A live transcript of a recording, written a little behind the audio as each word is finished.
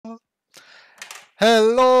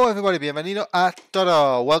Hello everybody, bienvenido a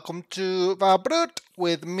todo. Welcome to Vabrut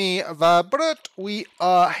with me, Vabrut. We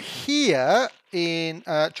are here in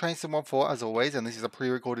Train Sim 14 as always, and this is a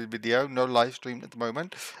pre-recorded video, no live stream at the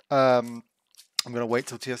moment. I'm going to wait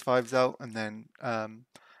till TS5's out and then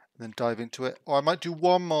dive into it. Or I might do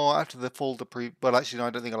one more after the folder preview, but actually no,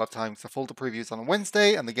 I don't think I'll have time. So the folder preview is on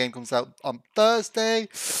Wednesday and the game comes out on Thursday.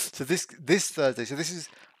 So this Thursday, so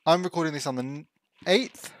I'm recording this on the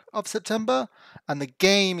 8th of September, and the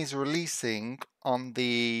game is releasing on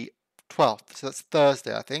the 12th, so that's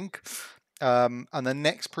Thursday, I think. And the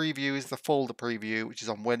next preview is the folder preview, which is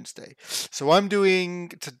on Wednesday. So I'm going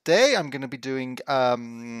to be doing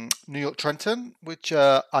New York Trenton, which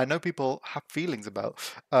I know people have feelings about,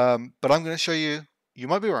 but I'm going to show you. You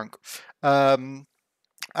might be wrong. And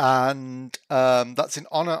that's in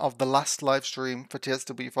honor of the last live stream for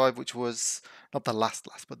TSW5, which was not the last,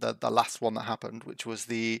 but the last one that happened, which was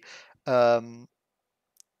the San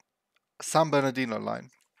Bernadino line.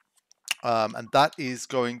 And that is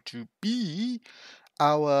going to be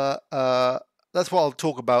our, that's what I'll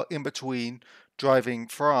talk about in between driving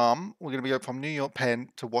from, we're going to be going from New York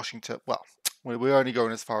Penn to Washington. Well, we're only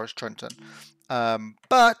going as far as Trenton.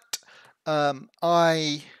 But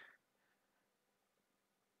I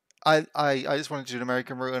just wanted to do an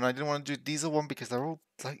American route, and I didn't want to do a diesel one because they're all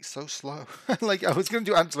like so slow. Like I was going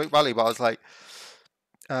to do Antelope Valley, but I was like,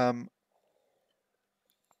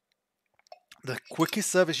 the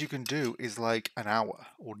quickest service you can do is like an hour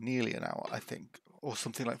or nearly an hour, I think, or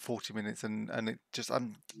something like 40 minutes, and it just I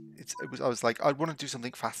was like, I want to do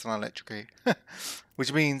something fast and electric,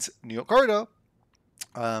 which means New York corridor,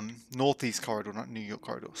 Northeast corridor, not New York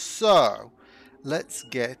corridor. So let's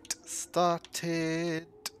get started.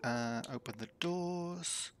 Open the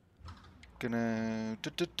doors. Gonna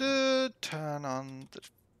turn on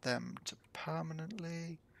them to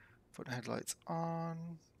permanently. Front headlights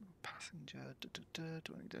on. Passenger. Do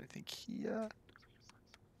I need anything here?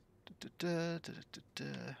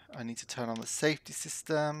 I need to turn on the safety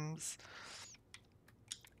systems.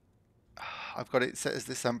 I've got it set as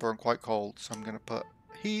December and quite cold, so I'm going to put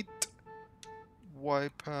heat.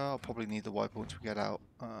 Wiper. I'll probably need the wiper once we get out,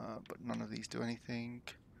 but none of these do anything.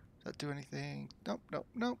 Does that do anything? Nope, nope,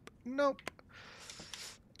 nope, nope.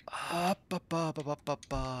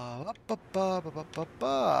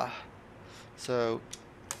 So,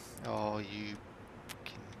 oh, you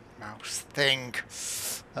fucking mouse thing.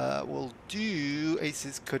 We'll do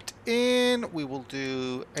ACES cut in, we will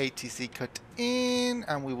do ATC cut in,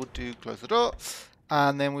 and we will do close the door,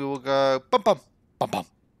 and then we will go bum bum bum bum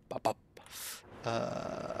bum bum.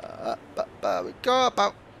 We go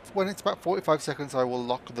about, when it's about 45 seconds, I will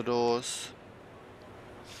lock the doors.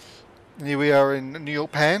 Here we are in New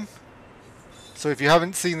York Penn. So if you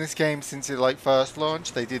haven't seen this game since it like first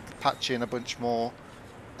launched, they did patch in a bunch more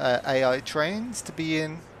AI trains to be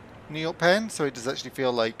in New York Penn, so it does actually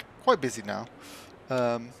feel like quite busy now.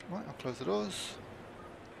 Right, I'll close the doors.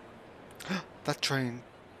 That train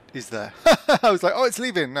is there. I was like, oh, it's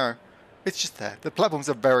leaving. No, it's just there. The platforms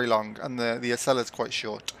are very long and the Acela is quite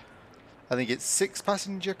short. I think it's 6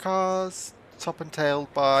 passenger cars, top and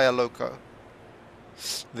tailed by a loco.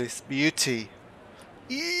 This beauty.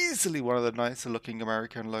 Easily one of the nicer looking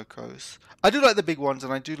American locos. I do like the big ones,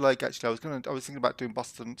 and I do like, actually I was thinking about doing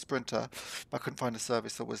Boston Sprinter, but I couldn't find a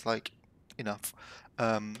service that was like enough.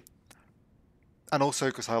 And also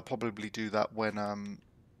because I'll probably do that when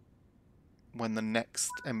the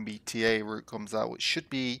next MBTA route comes out, which should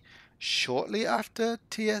be shortly after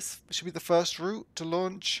TS, should be the first route to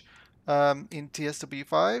launch in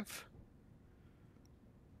TSW5.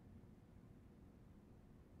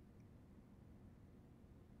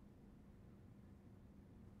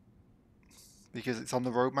 Because it's on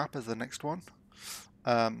the roadmap as the next one.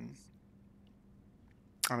 And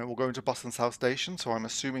it will go into Boston South Station, so I'm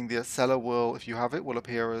assuming the Acela will, if you have it, will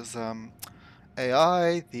appear as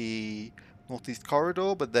AI, the Northeast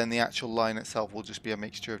Corridor, but then the actual line itself will just be a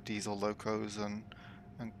mixture of diesel locos and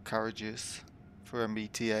carriages for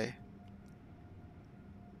MBTA.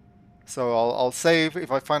 So I'll save,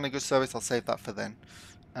 if I find a good service, I'll save that for then.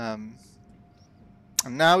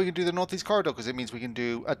 And now we can do the Northeast Corridor, because it means we can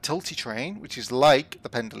do a tilty train, which is like the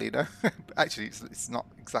Pendolino. Actually, it's not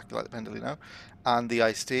exactly like the Pendolino. And the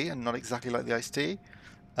Iced Tea, and not exactly like the Iced Tea.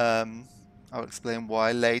 I'll explain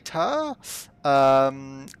why later.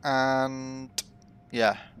 And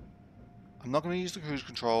yeah, I'm not going to use the cruise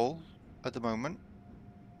control at the moment.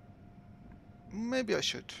 Maybe I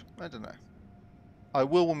should. I don't know. I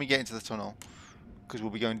will when we get into the tunnel, because we'll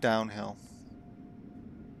be going downhill.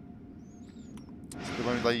 So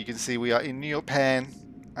like you can see, we are in New York Penn,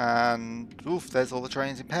 and oof, there's all the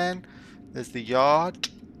trains in Penn. There's the yard,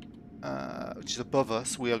 which is above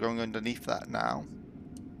us. We are going underneath that now.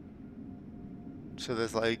 So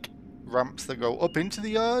there's like ramps that go up into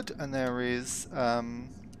the yard, and there is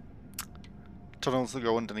tunnels that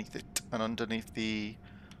go underneath it, and underneath the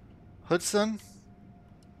Hudson.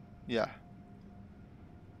 Yeah.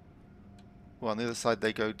 Well, on the other side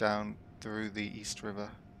they go down through the East River.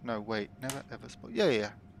 No, wait, never ever spot. Yeah,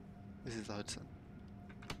 yeah. This is the Hudson.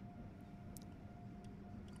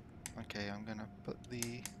 Okay, I'm gonna put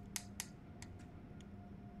the...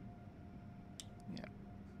 Yeah.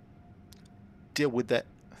 Deal with that.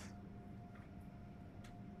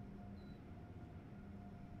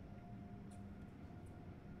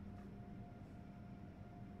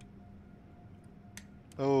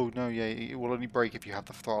 Oh no, yeah, it will only break if you have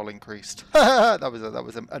the throttle increased. that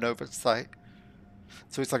was an oversight.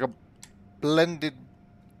 So it's like a blended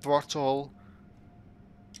throttle.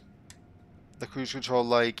 The cruise control,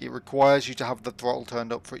 like, it requires you to have the throttle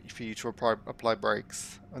turned up for you to apply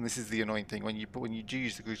brakes. And this is the annoying thing, when you do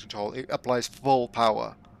use the cruise control, it applies full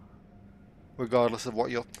power, regardless of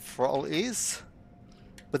what your throttle is.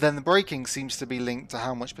 But then the braking seems to be linked to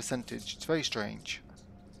how much percentage. It's very strange.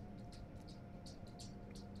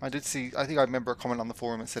 I think I remember a comment on the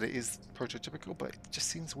forum that said it is prototypical, but it just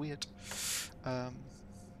seems weird.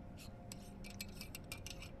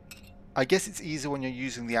 I guess it's easier when you're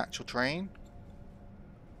using the actual train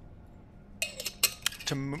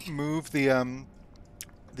to move the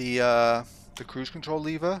cruise control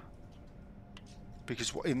lever,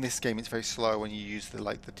 because in this game it's very slow when you use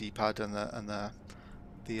the D-pad and the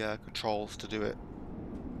controls to do it.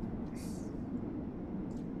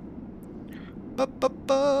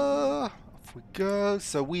 Off we go.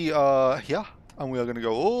 So we are here, and we are going to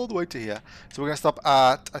go all the way to here. So we're going to stop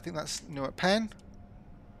at, I think that's at Penn.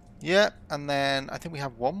 Yeah, and then I think we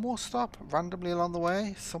have one more stop randomly along the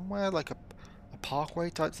way, somewhere like a parkway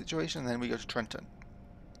type situation, and then we go to Trenton.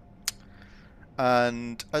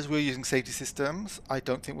 And as we're using safety systems, I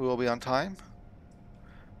don't think we will be on time.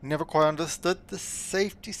 Never quite understood the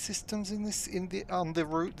safety systems on the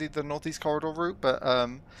route, the Northeast Corridor route, but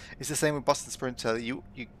it's the same with Boston Sprinter.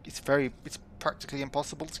 It's practically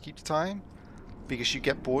impossible to keep the time because you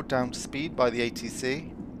get brought down to speed by the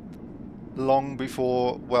ATC long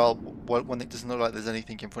before, well, when it doesn't look like there's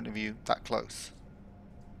anything in front of you that close.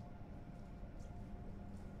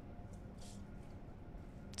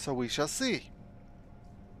 So we shall see.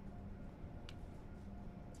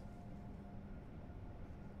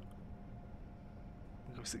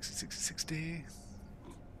 60, 60,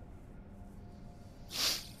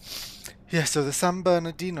 60. Yeah, so the San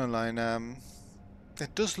Bernadino line,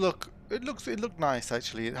 it does look, it looked nice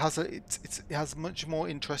actually. It has much more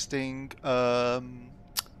interesting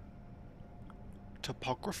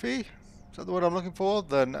topography. Is that the word I'm looking for?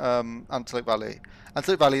 Than Antelope Valley.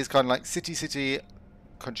 Antelope Valley is kind of like city,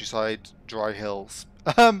 countryside, dry hills.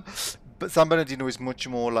 But San Bernardino is much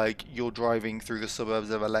more like you're driving through the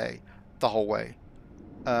suburbs of LA the whole way.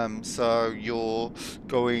 So you're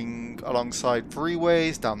going alongside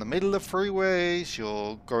freeways, down the middle of freeways,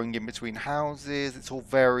 you're going in between houses. It's all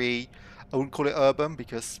very, I wouldn't call it urban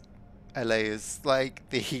because LA is like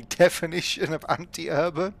the definition of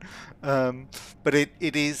anti-urban. But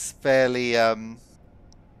it is fairly, oh,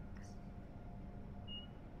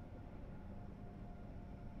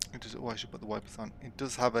 I should put the wipers on. It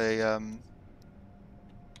does have a,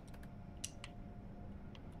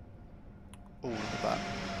 oh, look at that.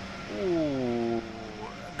 Ooh.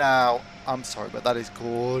 Now, I'm sorry, but that is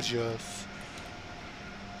gorgeous.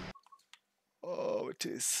 Oh, it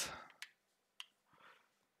is.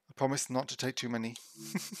 I promise not to take too many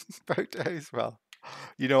photos. Well,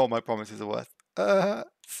 you know what my promises are worth. So,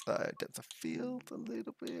 depth of field a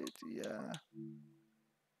little bit, yeah.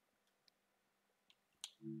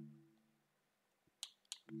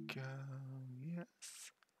 Go,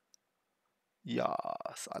 yes.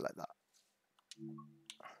 Yes, I like that.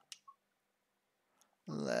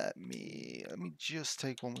 Let me just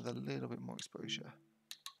take one with a little bit more exposure.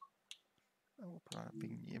 I'll put on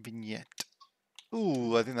a vignette.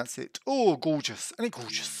 Ooh, I think that's it. Oh, gorgeous. Ain't it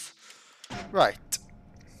gorgeous? Right.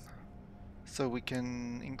 So we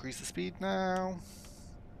can increase the speed now.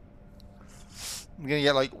 I'm gonna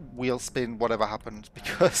get like wheel spin, whatever happens,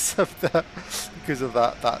 because of that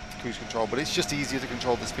cruise control. But it's just easier to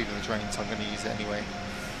control the speed of the train, so I'm gonna use it anyway.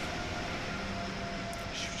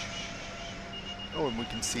 Oh, and we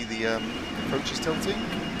can see the approaches tilting.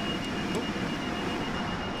 Oh.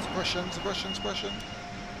 Suppression.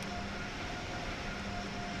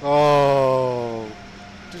 Oh,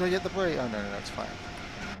 did I get the brake? Oh no, it's fine.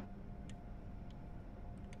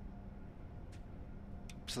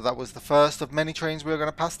 So that was the first of many trains we were going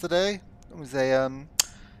to pass today. It was a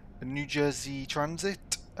New Jersey Transit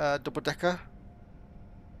double-decker.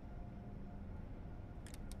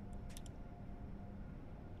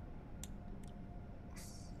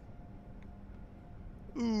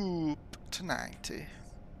 Oop to 90.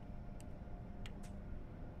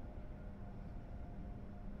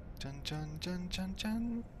 Dun, dun, dun, dun,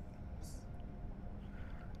 dun.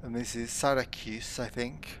 And this is Syracuse, I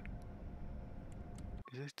think.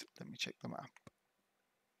 Is it? Let me check the map.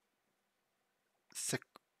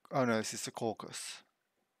 Oh no, this is Secaucus.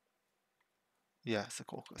 Yeah,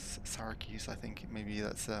 Secaucus. Syracuse, I think. Maybe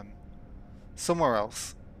that's somewhere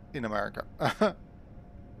else in America.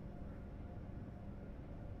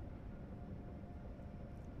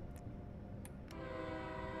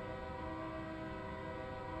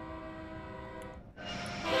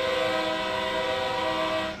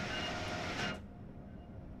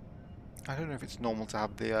 I don't know if it's normal to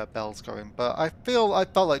have the bells going, but I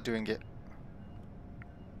felt like doing it.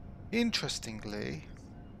 Interestingly,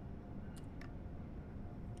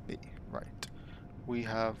 right, we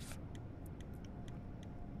have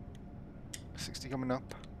 60 coming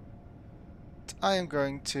up. I am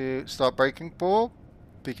going to start braking for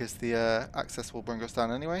because the access will bring us down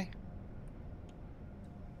anyway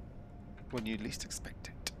when you least expect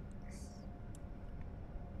it.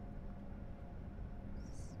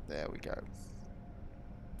 There we go.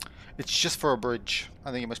 It's just for a bridge.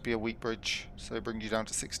 I think it must be a weak bridge, so it brings you down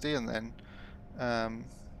to 60, and then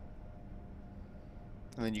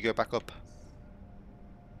you go back up.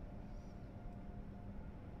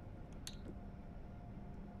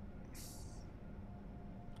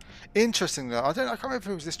 Interesting though, I can't remember if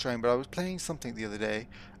it was this train, but I was playing something the other day,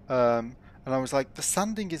 and I was like, the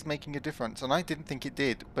sanding is making a difference, and I didn't think it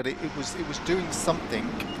did, but it was doing something.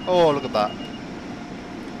 Oh, look at that!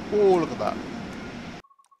 Oh, look at that!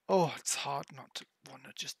 Oh, it's hard not to want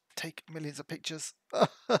to just take millions of pictures.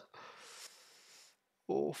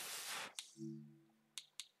 Oof.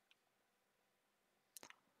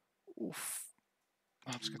 Oof.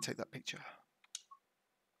 I'm just gonna take that picture.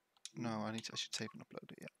 No, I should save and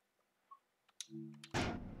upload it. Yeah.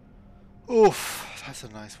 Oof, that's a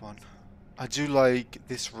nice one. I do like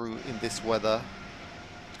this route in this weather.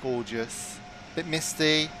 It's gorgeous. Bit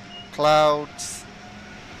misty, clouds,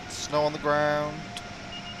 snow on the ground.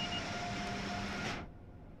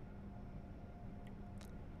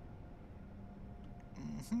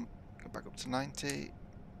 Go back up to 90.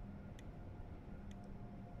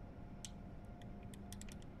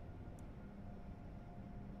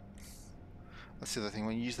 That's the other thing.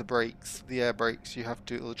 When you use the brakes, the air brakes, you have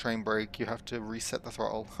to, or the train brake, you have to reset the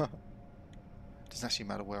throttle. It doesn't actually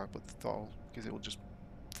matter where I put the throttle because it will just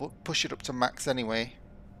push it up to max anyway.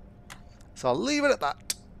 So I'll leave it at that.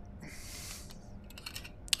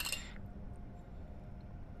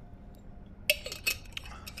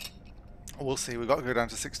 We'll see. We've got to go down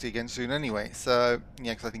to 60 again soon anyway. So,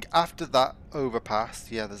 yeah, because I think after that overpass,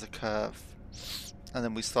 yeah, there's a curve. And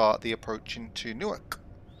then we start the approach into Newark.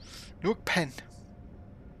 Newark, Penn.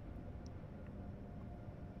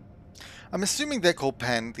 I'm assuming they're called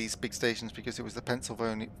Penn, these big stations, because it was the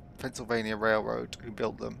Pennsylvania Railroad who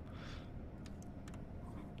built them.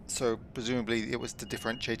 So, presumably, it was to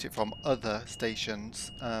differentiate it from other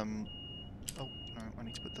stations. Oh, no, I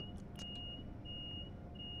need to put the...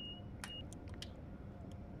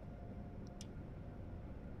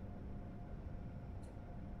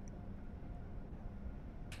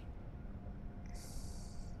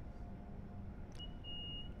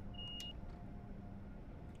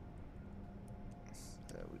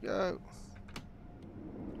 There we go.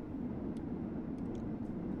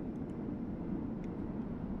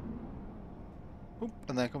 Oop,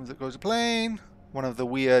 and there goes a plane. One of the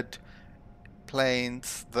weird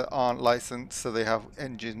planes that aren't licensed, so they have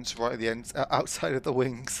engines right at the ends, outside of the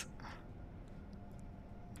wings.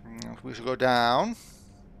 We should go down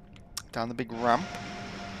the big ramp.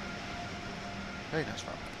 Very nice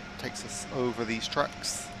ramp. Takes us over these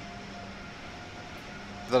tracks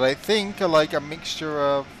that I think are like a mixture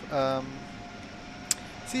of.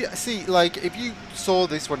 See, like if you saw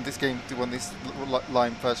this when this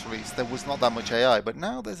line first released, there was not that much AI, but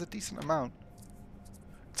now there's a decent amount.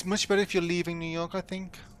 It's much better if you're leaving New York, I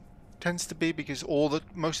think. Tends to be because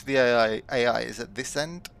most of the AI is at this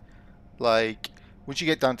end. Like once you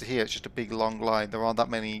get down to here, it's just a big long line. There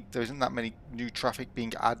isn't that many new traffic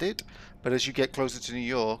being added. But as you get closer to New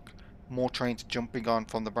York, more trains jumping on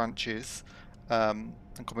from the branches and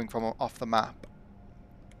coming from off the map.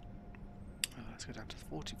 Let's go down to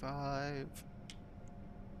 45.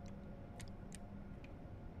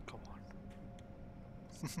 Come on.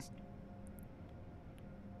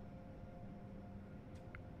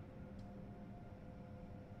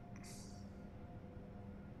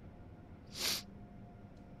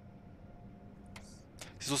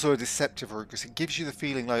 It's also a deceptive route because it gives you the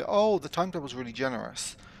feeling like, oh, the timetable's really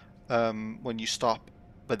generous when you stop,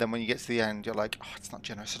 but then when you get to the end, you're like, oh, it's not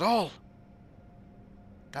generous at all.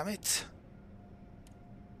 Damn it.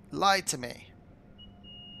 Lied to me.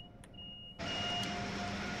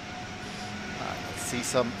 Let's see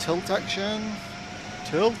some tilt action.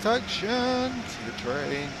 Tilt action. See the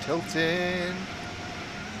train tilting.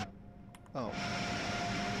 Oh.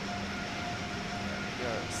 There we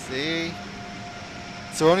go. See?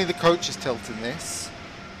 So only the coach is tilting this,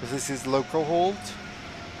 because this is loco hold,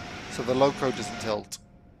 so the loco doesn't tilt.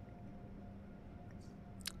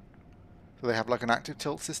 So they have like an active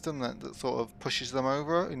tilt system that sort of pushes them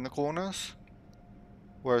over in the corners.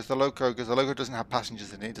 Whereas the loco, because the loco doesn't have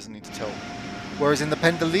passengers in it, it doesn't need to tilt. Whereas in the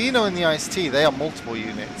Pendolino and the IST, they are multiple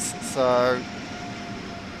units, so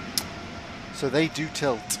they do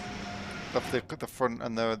tilt the front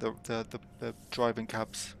and the driving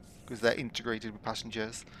cabs, because they're integrated with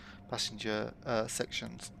passenger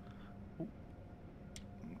sections. Ooh.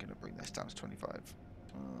 I'm gonna bring this down to 25.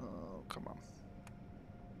 Oh, come on.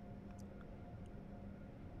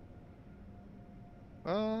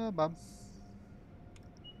 Mum.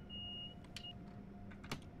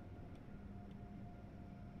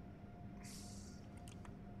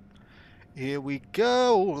 Here we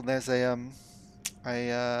go. There's a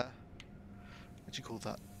what do you call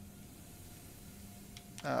that?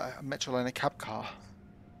 A Metroliner cab car.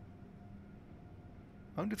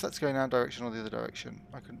 I wonder if that's going our direction or the other direction.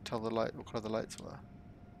 I couldn't tell what colour the lights were.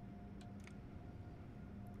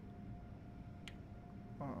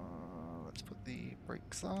 Let's put the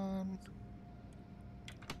brakes on.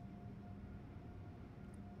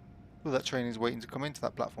 Oh, that train is waiting to come into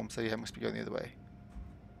that platform, so yeah, it must be going the other way.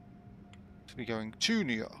 Must be going to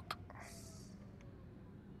New York.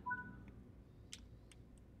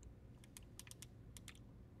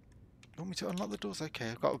 You want me to unlock the doors? Okay,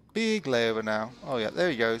 I've got a big layover now. Oh yeah, there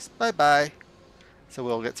he goes. Bye bye. So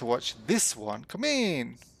we'll get to watch this one. Come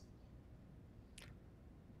in.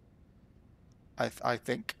 I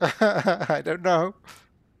think. I don't know.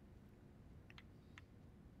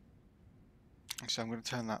 Actually, I'm going to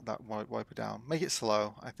turn that wiper down. Make it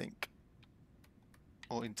slow, I think.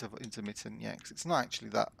 Or intermittent, yeah, because it's not actually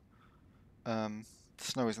that... the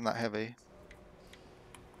snow isn't that heavy.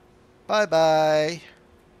 Bye-bye!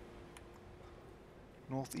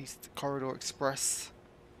 Northeast Corridor Express.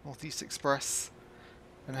 Northeast Express.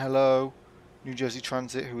 And hello, New Jersey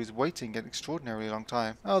Transit, who is waiting an extraordinarily long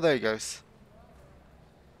time. Oh, there he goes.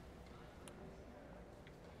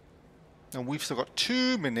 And we've still got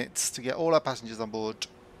 2 minutes to get all our passengers on board.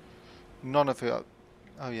 None of who...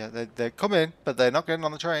 Oh yeah, they're coming, but they're not getting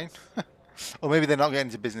on the train. Or maybe they're not getting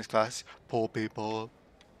to business class. Poor people.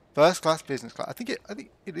 First class, business class. I think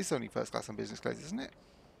it is only first class and business class, isn't it?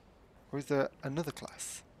 Or is there another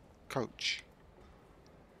class? Coach.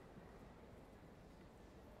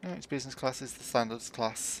 No, it's business class is the standards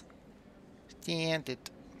class. Standard.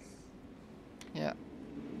 Yeah.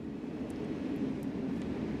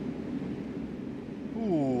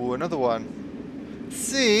 Ooh, another one.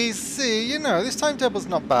 See, you know, this timetable's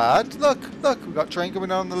not bad. Look, we've got train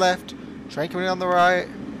coming on the left, train coming on the right.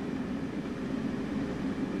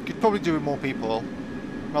 Could probably do with more people.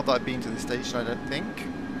 Not that I've been to the station, I don't think.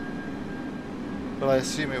 But I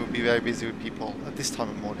assume it would be very busy with people at this time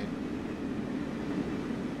of morning.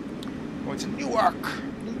 Going to Newark,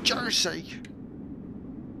 New Jersey.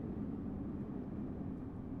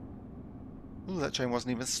 Ooh, that train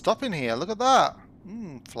wasn't even stopping here. Look at that.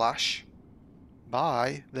 Flash.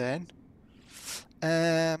 Bye, then.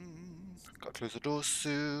 Got to close the doors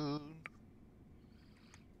soon.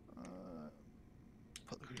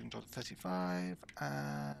 Put the cruise control to 35,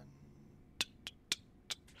 and...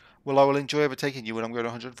 Well, I will enjoy overtaking you when I'm going to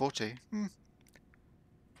 140.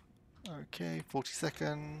 Okay, 40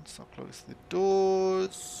 seconds. I'll close the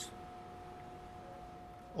doors.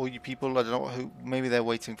 All you people, I don't know who, maybe they're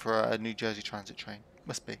waiting for a New Jersey Transit train.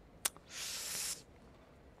 Must be.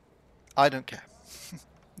 I don't care.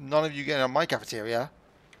 None of you getting on my cafeteria.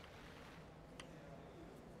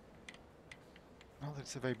 Oh,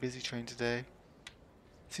 it's a very busy train today.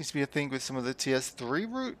 Seems to be a thing with some of the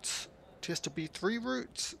TS3 routes. TSW3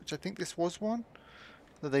 routes, which I think this was one.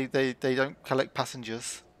 They don't collect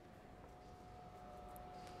passengers.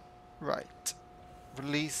 Right.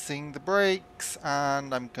 Releasing the brakes,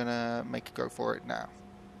 and I'm gonna make a go for it now.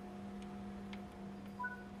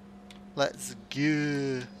 Let's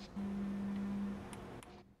go.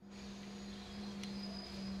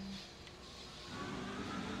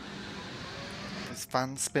 This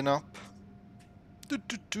fan spin up. Do,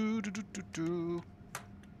 do, do, do, do, do, do.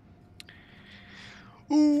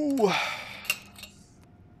 Ooh.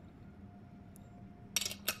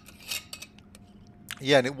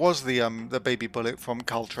 Yeah, and it was the baby bullet from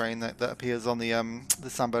Caltrain that appears on the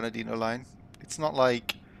San Bernardino line. It's not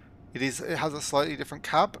like it is. It has a slightly different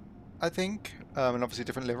cab, I think, and obviously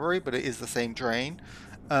different livery, but it is the same train.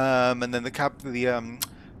 And then the cab, the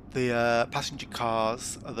passenger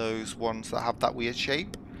cars are those ones that have that weird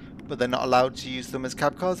shape, but they're not allowed to use them as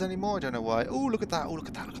cab cars anymore. I don't know why. Oh, look at that! Oh, look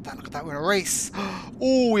at that! Look at that! Look at that! We're in a race.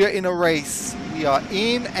 Oh, we are in a race. We are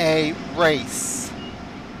in a race.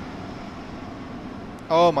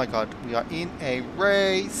 Oh my god, we are in a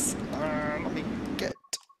race. Let me get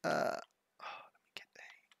let me get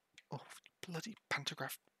a bloody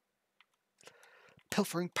pantograph.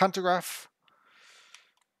 Pilfering pantograph.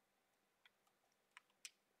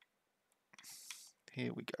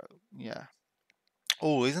 Here we go. Yeah.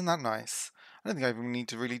 Oh, isn't that nice? I don't think I even need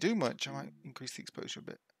to really do much. I might increase the exposure a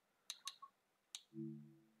bit.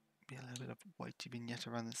 Be a little bit of whitey vignette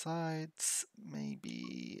around the sides.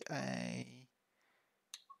 Maybe a...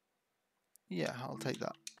 Yeah, I'll take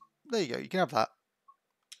that. There you go, you can have that.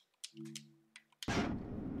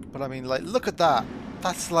 But I mean, like, look at that.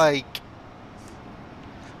 That's like...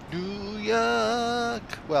 New York!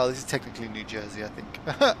 Well, this is technically New Jersey, I think.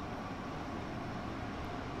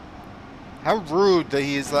 How rude that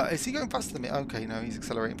he is. Like, is he going faster than me? Okay, no, he's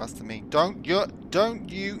accelerating faster than me. Don't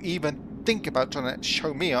you even think about trying to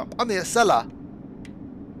show me up. I'm the Acela,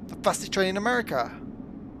 the fastest train in America.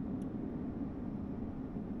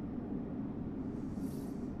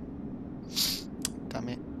 Damn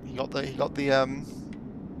it! He got the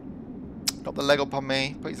leg up on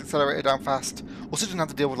me, but he's accelerated down fast. Also, doesn't have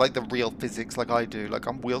to deal with like the real physics like I do. Like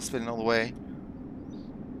I'm wheel spinning all the way.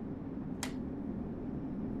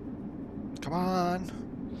 Come on.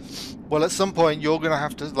 Well, at some point you're gonna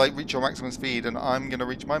have to like reach your maximum speed, and I'm gonna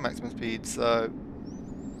reach my maximum speed. So,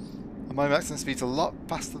 and my maximum speed's a lot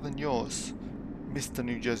faster than yours, Mr.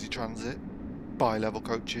 New Jersey Transit. Bi-level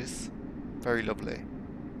coaches, very lovely,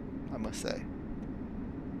 I must say.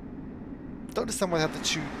 Don't understand why they have the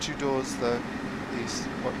two doors though. These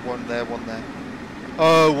one there, one there.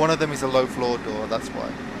 Oh, one of them is a low floor door. That's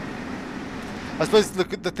why. I suppose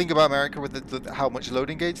look at the thing about America with how much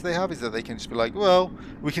loading gauge they have is that they can just be like, well,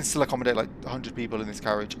 we can still accommodate like 100 people in this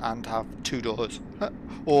carriage and have 2 doors.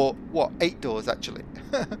 Or what, 8 doors actually.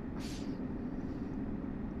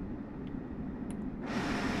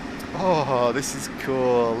 Oh, this is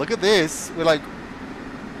cool. Look at this. We're like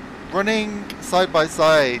running side by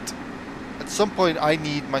side. At some point I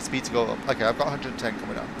need my speed to go up. Okay, I've got 110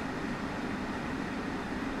 coming up.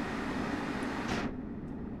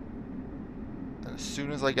 As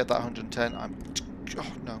soon as I get that 110, I'm...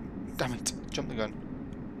 Oh, no. Damn it. Jump the gun.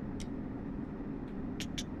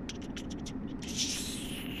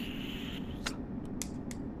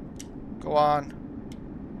 Go on.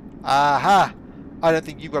 Aha! I don't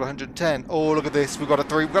think you've got 110. Oh, look at this. We've got a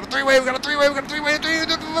three-way. We've got a three-way. We've got a three-way. We've got a three-way.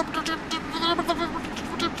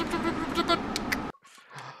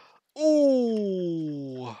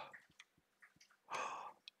 Ooh.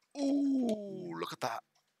 Ooh, look at that.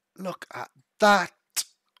 Look at that.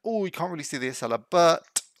 Oh, you can't really see the Acela,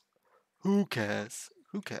 but who cares?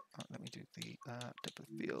 Who cares? Oh, let me do the depth of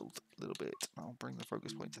field a little bit. I'll bring the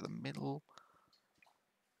focus point to the middle.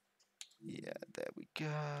 Yeah, there we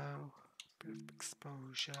go. Bit of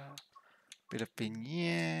exposure. Bit of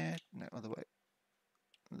vignette. No, other way.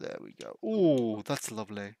 There we go. Oh, that's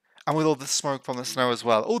lovely. And with all the smoke from the snow as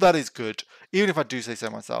well. Oh, that is good. Even if I do say so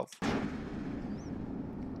myself.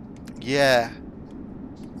 Yeah.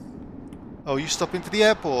 Oh, you stopping for the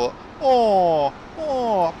airport? Oh,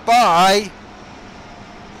 oh, bye.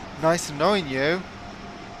 Nice knowing you.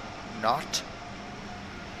 Not.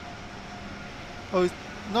 Oh, he's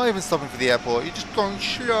not even stopping for the airport. You're just going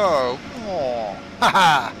slow. Oh,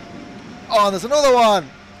 haha. Oh, there's another one.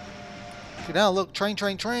 Okay, now look,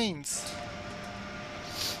 trains.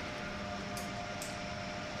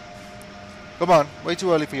 Come on, way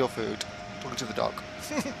too early for your food. Talking to the dog.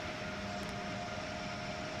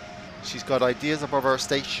 She's got ideas above her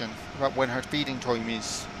station about when her feeding time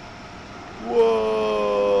is.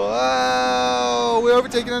 Whoa! Oh, we're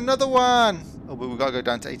overtaking another one. Oh, but we gotta go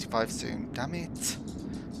down to 85 soon. Damn it!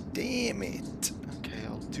 Damn it! Okay,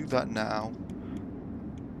 I'll do that now.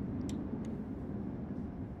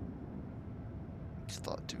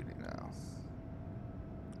 Start doing it now.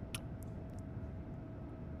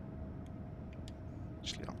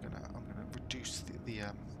 Actually, I'm gonna reduce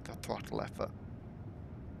the throttle effort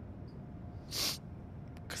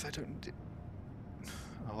because I don't need it.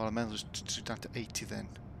 Oh, well, I might as well just do down to 80 then.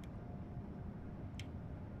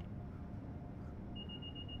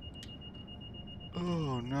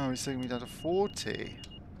 Oh no, it's taking me down to 40.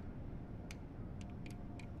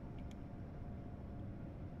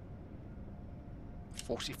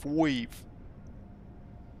 45.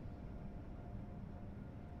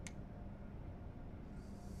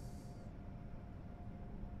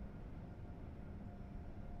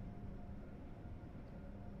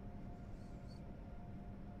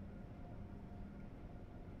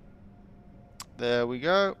 There we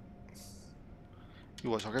go. You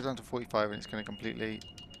watch, I'll go down to 45 and it's going to completely...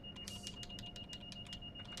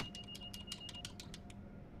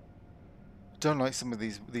 Don't like some of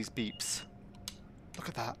these beeps. Look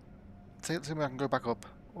at that. Tell me I can go back up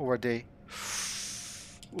already.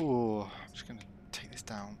 Oh, I'm just going to take this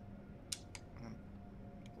down.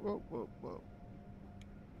 Whoa, whoa, whoa.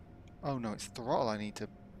 Oh no, it's the throttle I need to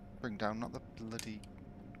bring down, not the bloody...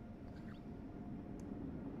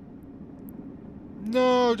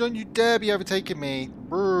 No, don't you dare be overtaking me.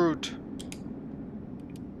 Rude.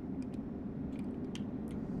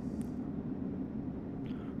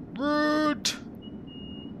 Rude.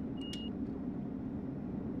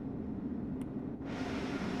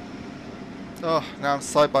 Oh, now I'm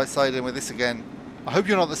side by side in with this again. I hope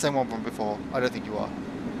you're not the same one from before. I don't think you are.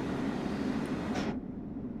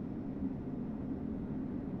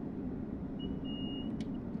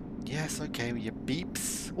 Yes, okay, with your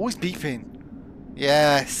beeps. Always beeping.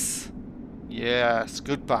 Yes. Yes,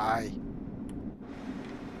 goodbye.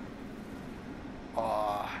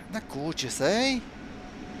 Oh, isn't that gorgeous, eh?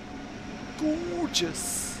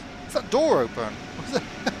 Gorgeous. Is that door open?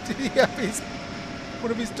 Did he have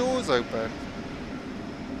one of his doors open?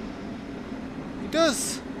 He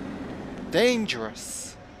does.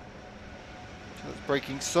 Dangerous. So that's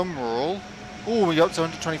breaking some rule. Oh, we got up to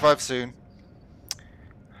 125 soon.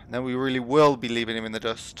 And then we really will be leaving him in the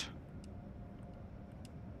dust.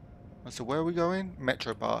 So where are we going?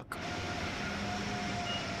 Metro Park.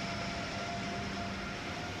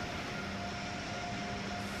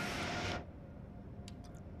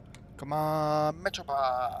 Come on, Metro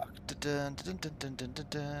Park.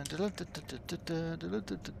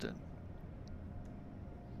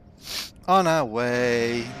 On our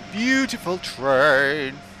way. Beautiful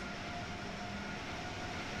train.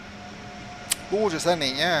 Gorgeous, isn't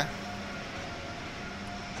it? Yeah.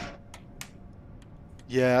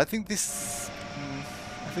 Yeah, I think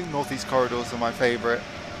Northeast corridors are my favourite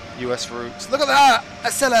US routes. Look at that!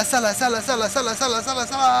 Acela, Acela, Acela, Acela, Acela, Acela, Acela,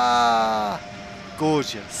 Acela!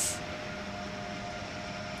 Gorgeous.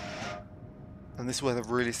 And this weather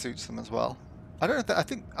really suits them as well. I don't know. I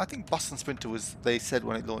think Boston Sprinter was. They said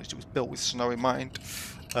when it launched, it was built with snow in mind.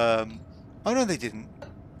 Oh no, they didn't.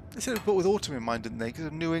 They said it was built with autumn in mind, didn't they? Because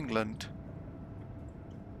of New England.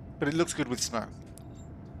 But it looks good with snow.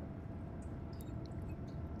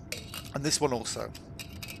 And this one also.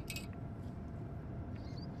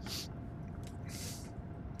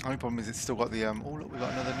 The only problem is it's still got the oh look, we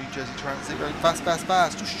got another New Jersey Transit going fast, fast,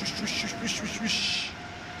 fast.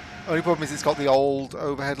 Only problem is it's got the old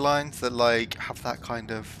overhead lines that like have that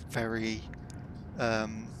kind of very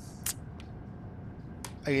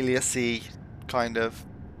aliasy kind of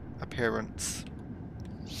appearance.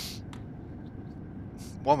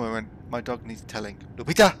 One moment, my dog needs telling.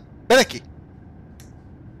 Lupita, Beneki.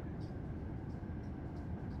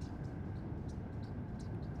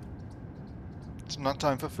 It's not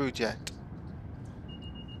time for food yet.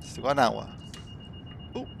 Still got an hour.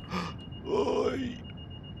 Oh, oi.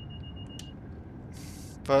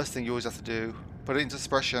 First thing you always have to do, put it into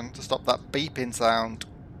suppression to stop that beeping sound.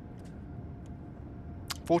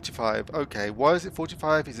 45, okay. Why is it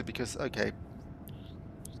 45? Is it because, okay.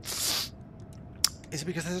 Is it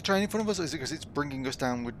because there's a train in front of us, or is it because it's bringing us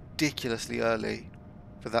down ridiculously early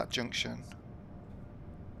for that junction?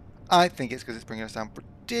 I think it's because it's bringing us down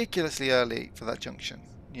ridiculously early for that junction.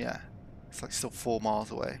 Yeah. It's like still 4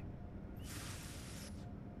 miles away.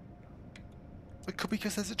 It could be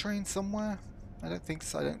because there's a train somewhere. I don't think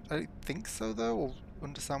so. I don't think so though, or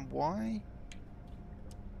understand why.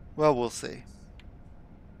 Well, we'll see.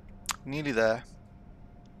 Nearly there.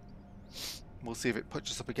 We'll see if it puts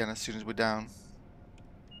us up again as soon as we're down.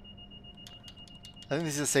 I think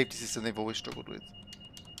this is a safety system they've always struggled with.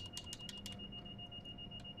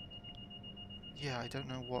 Yeah, I don't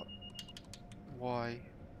know why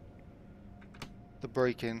the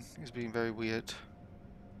braking is being very weird.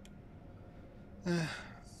 I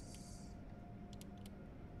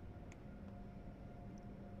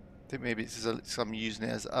think maybe it's I'm using it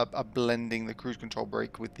as a blending the cruise control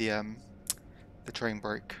brake with the train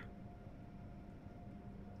brake.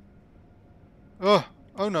 Oh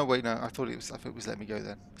no, wait, no. I thought it was letting me go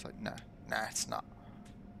then. It's like, nah, it's not.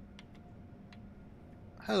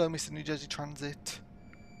 Hello, Mr. New Jersey Transit.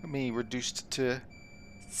 Me reduced to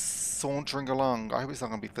sauntering along. I hope it's not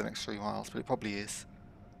going to be for the next 3 miles, but it probably is.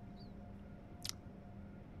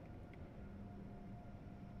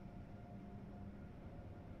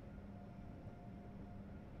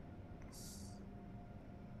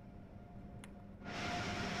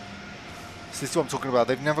 This is what I'm talking about.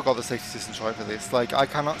 They've never got the safety systems right for this. Like, I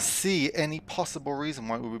cannot see any possible reason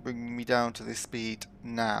why it would be bringing me down to this speed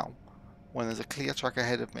now, when there's a clear track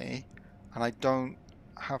ahead of me, and I don't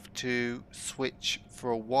have to switch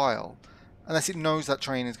for a while, unless it knows that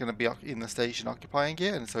train is going to be in the station occupying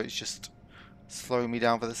it, and so it's just slowing me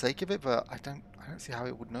down for the sake of it. But I don't see how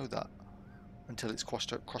it would know that until it's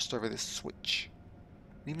crossed over this switch.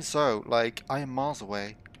 Even so, like, I am miles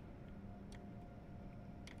away.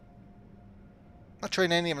 That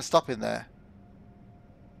train ain't even stopping there.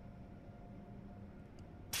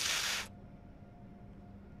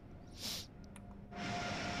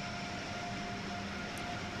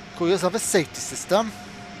 Cool, you also have a safety system.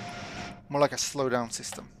 More like a slowdown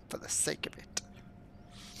system, for the sake of it.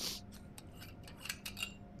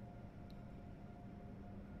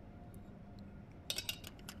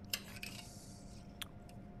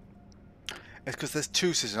 It's because there's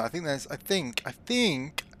two systems. I think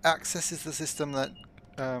Access is the system that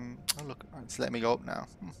oh look, it's letting me go up now.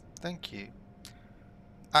 Thank you.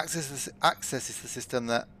 Access is the system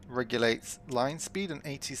that regulates line speed, and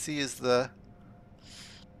ATC is the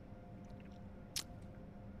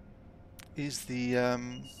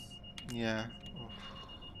yeah.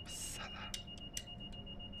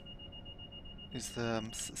 Is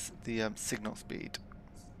the signal speed.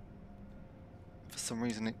 For some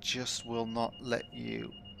reason it just will not let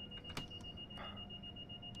you.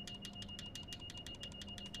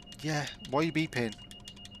 Yeah, why are you beeping?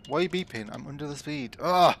 Why are you beeping? I'm under the speed.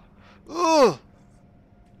 Ah! Ugh!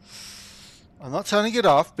 I'm not turning it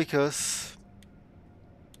off because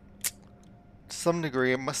to some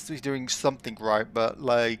degree it must be doing something right, but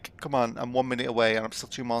like, come on, I'm 1 minute away and I'm still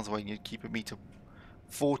 2 miles away and you're keeping me to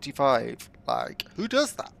 45. Like, who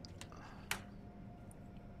does that?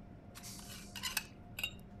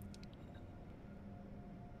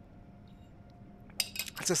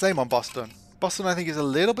 It's the same on Boston. Boston I think is a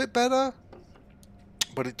little bit better,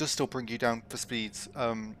 but it does still bring you down for speeds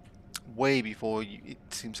way before it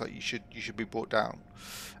seems like you should be brought down.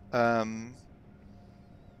 But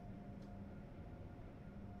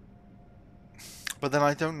then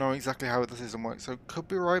I don't know exactly how the system works, so it could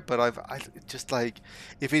be right. But I just like,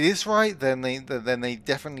 if it is right, then they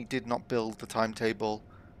definitely did not build the timetable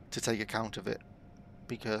to take account of it,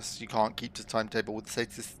 because you can't keep the timetable with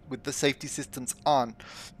the safety systems on,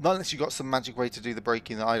 not unless you got some magic way to do the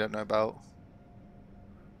braking that I don't know about,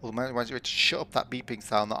 or the magic way to shut up that beeping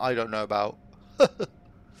sound that I don't know about.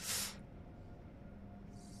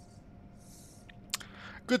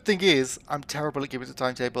 Good thing is, I'm terrible at giving the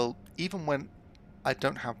timetable, even when I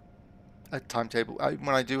don't have a timetable,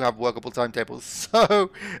 when I do have workable timetables.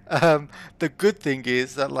 So the good thing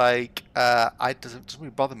is that like it doesn't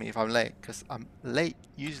really bother me if I'm late, because I'm late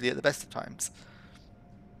usually at the best of times.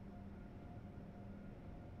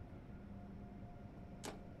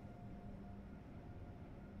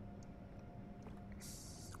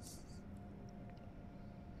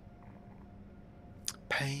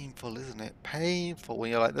 Painful, isn't it? Painful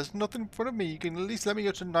when you're like, there's nothing in front of me, you can at least let me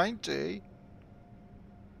go to 90.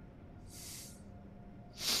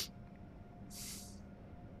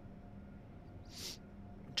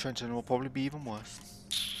 Trenton will probably be even worse.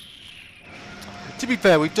 To be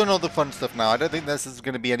fair, we've done all the fun stuff now. I don't think this is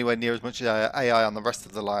going to be anywhere near as much AI on the rest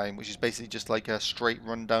of the line, which is basically just like a straight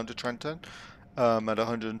run down to Trenton at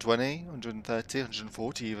 120, 130,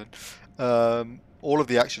 140 even. All of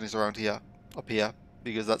the action is around here, up here,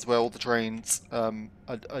 because that's where all the trains are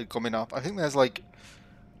coming up. I think there's like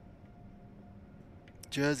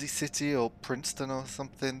Jersey City or Princeton or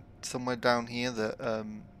something somewhere down here that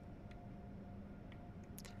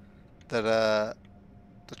the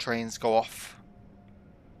trains go off.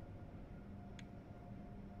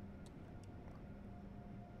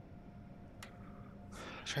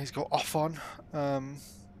 Trains go off on,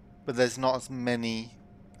 but there's not as many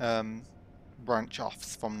branch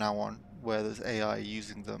offs from now on where there's AI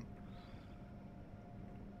using them.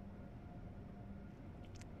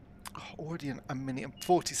 Oh, already a minute and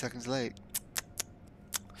 40 seconds late.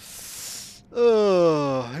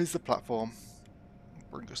 Oh, here's the platform.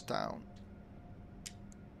 Bring us down.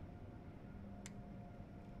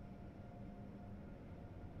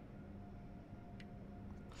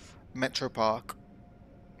 Metro Park.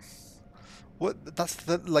 What? That's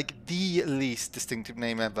the the least distinctive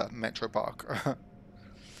name ever. Metro Park.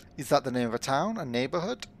 Is that the name of a town? A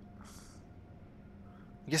neighborhood?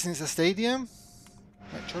 I'm guessing it's a stadium.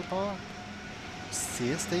 Metro Park.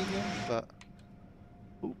 See a stadium, but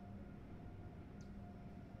ooh.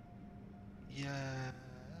 Yes.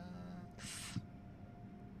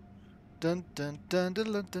 Dun dun dun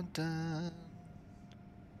dun dun dun dun.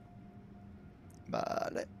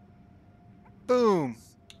 Vale. Boom!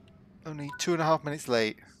 Only 2.5 minutes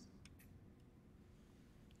late.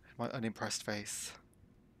 My unimpressed face.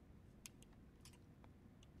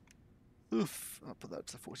 Oof. I'll put that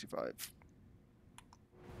to 45.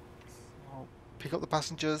 I'll pick up the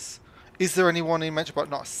passengers. Is there anyone in Metro? But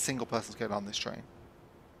not a single person's getting on this train.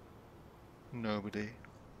 Nobody.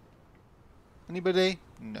 Anybody?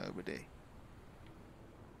 Nobody.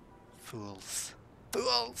 Fools.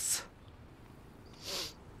 Fools!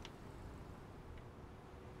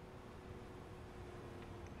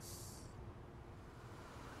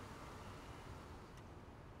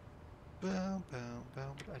 Boom, boom,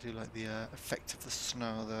 boom. I do like the effect of the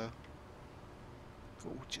snow, though.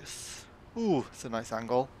 Gorgeous. Ooh, it's a nice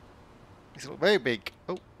angle. These look very big.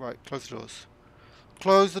 Oh, right. Close the doors.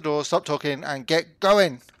 Close the doors, stop talking, and get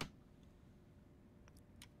going.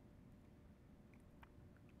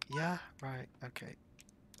 Yeah, right. Okay.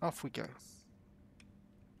 Off we go.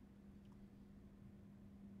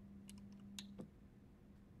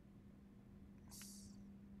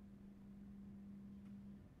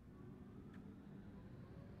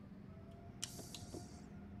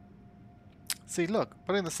 See, look,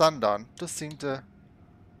 putting the sand on does seem to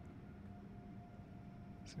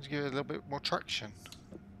give it a little bit more traction.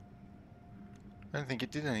 I don't think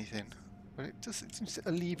it did anything, but it seems to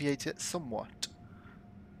alleviate it somewhat.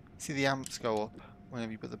 See the amps go up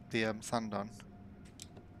whenever you put the sand on.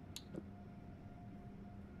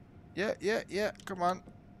 Yeah, yeah, yeah. Come on.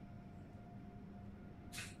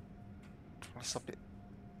 I'll stop it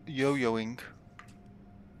yo-yoing.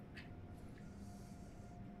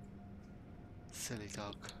 Silly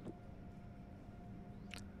dog.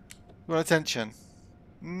 You want attention?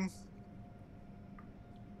 Hmm?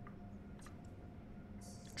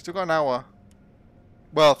 Still got an hour.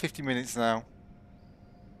 Well, 50 minutes now.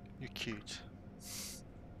 You're cute.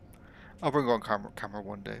 I'll bring her on camera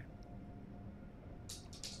one day.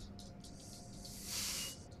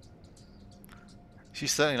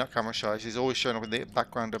 She's certainly not camera shy. She's always showing up in the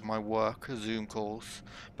background of my work Zoom calls,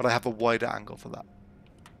 but I have a wider angle for that.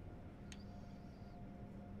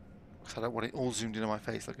 So I don't want it all zoomed in on my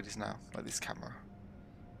face like it is now, like this camera.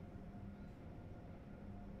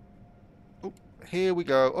 Oh, here we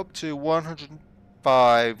go, up to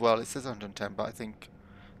 105. Well, it says 110, but I think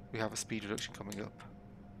we have a speed reduction coming up.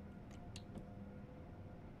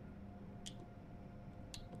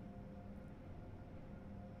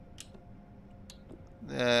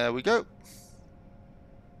 There we go.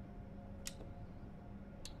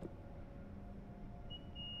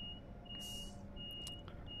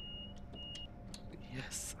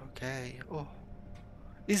 Yes, okay. Oh.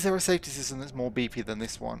 Is there a safety system that's more beepy than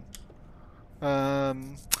this one?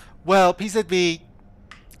 Well, PZB,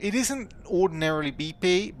 it isn't ordinarily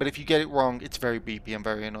beepy, but if you get it wrong, it's very beepy and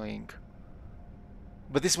very annoying.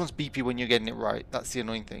 But this one's beepy when you're getting it right. That's the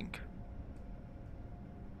annoying thing.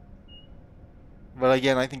 But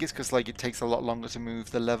again, I think it's because like it takes a lot longer to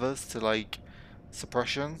move the levers to like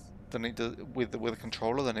suppression than it does with a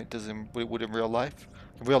controller than it does would in real life.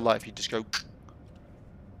 In real life, you just go,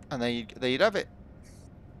 and there you'd have it.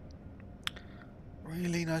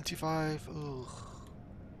 Really, 95? Ugh.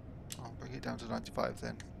 I'll bring it down to 95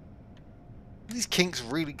 then. Are these kinks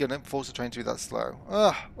really gonna force the train to be that slow?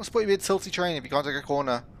 Ugh. What's the point of a tilty train if you can't take a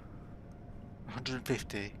corner?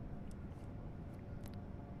 150.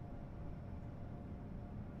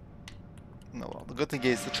 No, well, the good thing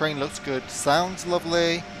is the train looks good, sounds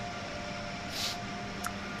lovely.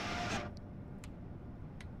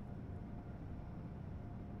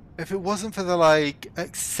 If it wasn't for the like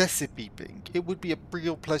excessive beeping, it would be a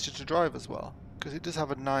real pleasure to drive as well, because it does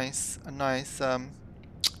have a nice. Oh,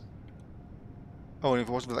 and if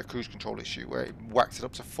it wasn't for that cruise control issue where it whacks it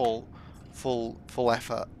up to full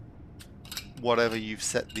effort, whatever you've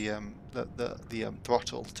set the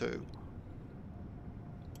throttle to.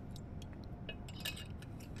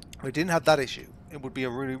 If it didn't have that issue, it would be a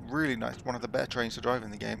really nice, one of the better trains to drive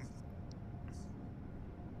in the game.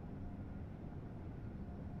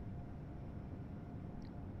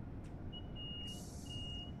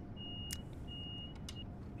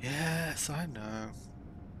 Yes, I know.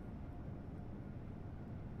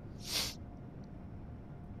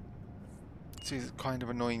 It's kind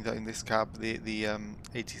of annoying that in this cab the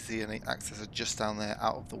ATC and the access are just down there,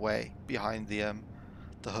 out of the way, behind the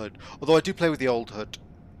hood. Although I do play with the old hood.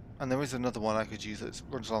 And there is another one I could use that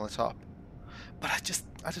runs along the top. But I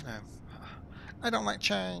don't know. I don't like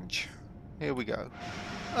change. Here we go.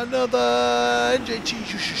 Another NJT.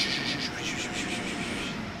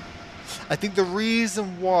 I think the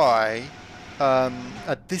reason why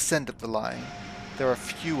at this end of the line there are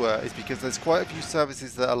fewer is because there's quite a few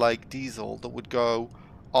services that are like diesel that would go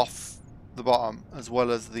off the bottom, as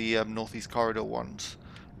well as the northeast corridor ones,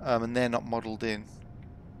 and they're not modelled in.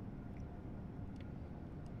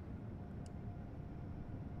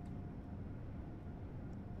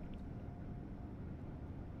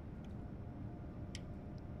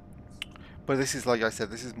 But this is, like I said,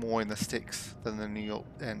 this is more in the sticks than the New York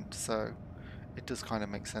end, so it does kind of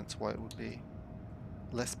make sense why it would be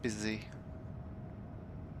less busy.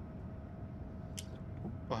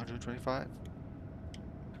 125.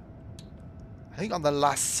 I think on the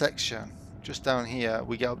last section, just down here,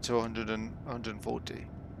 we get up to 100 and 140.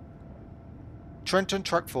 Trenton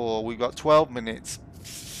track 4, we've got 12 minutes.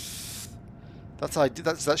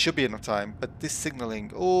 That should be enough time. But this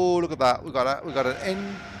signalling, oh look at that, we got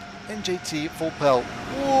an NJT full pelt.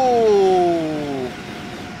 Oh,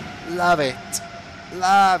 love it,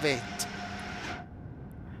 love it.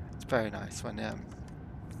 It's very nice when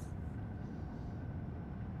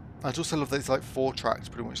I'd also love that it's like 4 tracks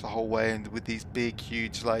pretty much the whole way, and with these big,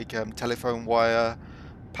 huge like telephone wire,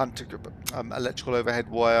 electrical overhead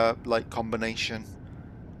wire like combination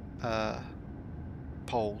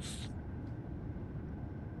poles.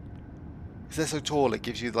 Because they're so tall, it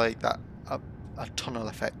gives you like that a tunnel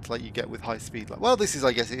effect like you get with high speed. Like, well, this is,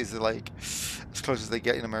 I guess, it is like as close as they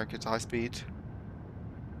get in America to high speed.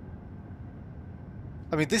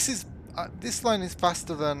 I mean, this line is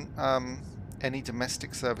faster than any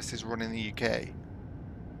domestic services run in the UK.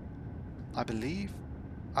 I believe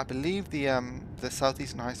the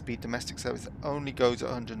Southeastern High Speed domestic service only goes at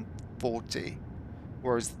 140,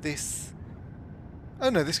 whereas this. Oh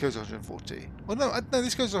no, this goes 140. Well, no,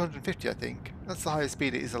 this goes 150. I think that's the highest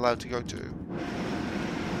speed it is allowed to go to.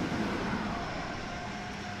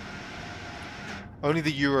 Only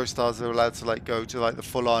the Eurostars are allowed to like go to like the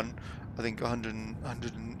full-on, I think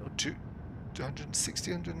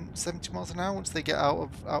 160, 170 miles an hour once they get out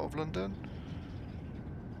of London.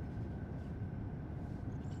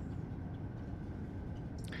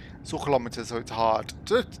 It's all kilometers, so it's hard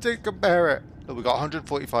to compare it. But we got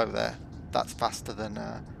 145 there. That's faster than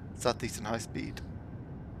Southeastern High Speed.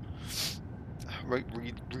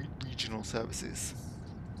 Regional services.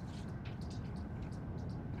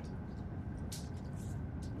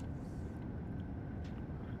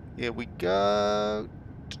 Here we go.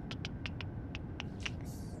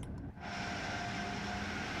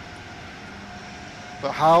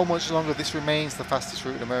 But how much longer this remains the fastest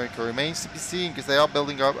route in America remains to be seen, because they are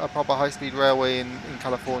building a proper high-speed railway in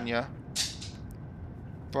California.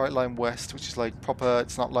 Bright Line West, which is like proper,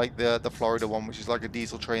 it's not like the Florida one, which is like a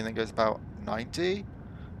diesel train that goes about 90.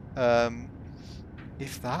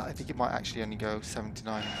 If that, I think it might actually only go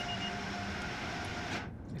 79.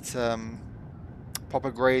 It's proper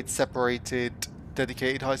grade separated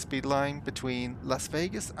dedicated high-speed line between Las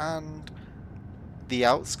Vegas and the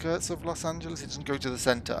outskirts of Los Angeles. It doesn't go to the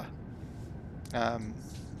center.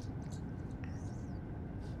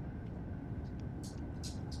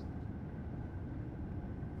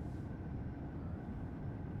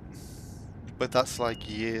 But that's like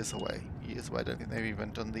years away. Years away. I don't think they've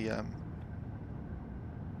even done the I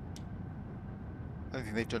don't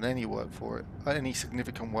think they've done any work for it, any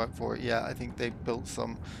significant work for it yet. I think they've built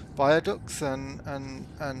some viaducts and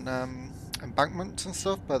embankments and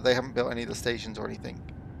stuff, but they haven't built any of the stations or anything.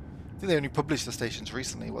 I think they only published the stations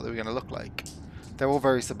recently, what they were going to look like. They're all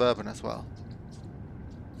very suburban as well.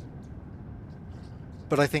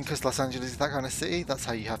 But I think because Los Angeles is that kind of city, that's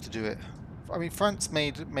how you have to do it. I mean, France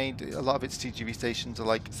made a lot of its TGV stations are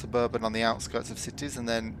like suburban on the outskirts of cities, and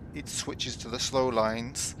then it switches to the slow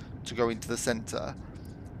lines to go into the center.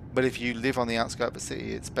 But if you live on the outskirts of a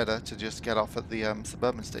city, it's better to just get off at the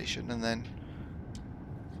suburban station and then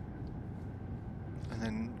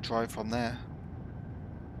drive from there.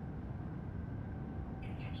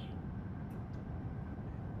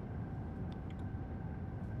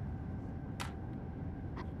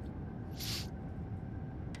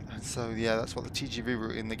 And so yeah, that's what the TGV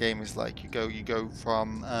route in the game is like. You go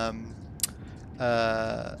from oh,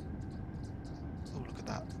 look at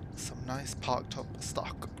that, some nice parked up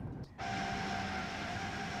stock.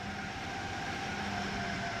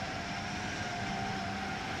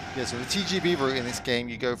 Yeah, so the TGV route in this game,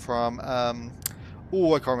 you go from,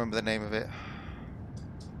 oh, I can't remember the name of it.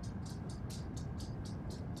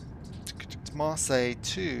 It's Marseille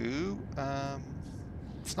to,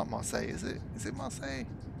 it's not Marseille, is it? Is it Marseille?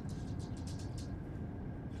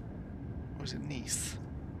 Or is it Nice?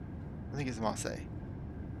 I think it's Marseille.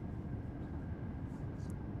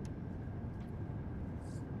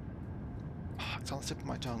 Oh, it's on the tip of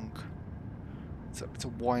my tongue. It's a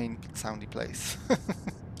wine soundy place.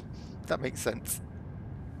 That makes sense.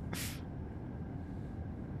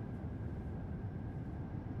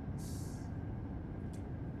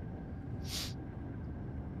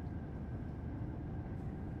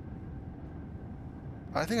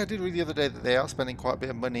 I think I did read the other day that they are spending quite a bit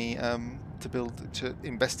of money to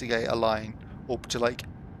investigate a line, or to like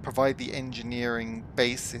provide the engineering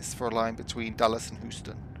basis for a line between Dallas and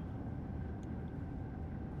Houston,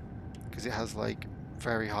 because it has like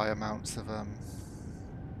very high amounts of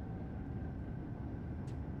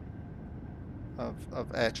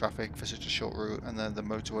air traffic for such a short route, and then the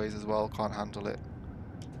motorways as well can't handle it.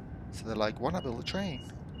 So they're like, why not build a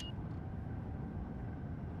train?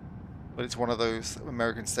 But it's one of those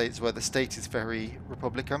American states where the state is very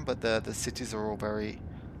Republican, but the cities are all very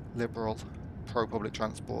liberal, pro-public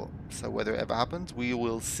transport. So whether it ever happens, we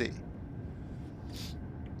will see.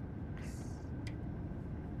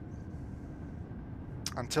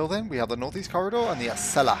 Until then, we have the Northeast Corridor and the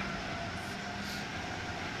Acela.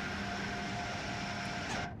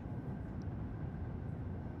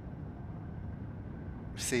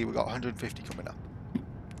 See, we got 150 coming up.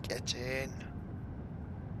 Get in.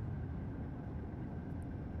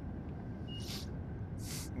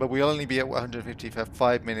 But we'll only be at 150 for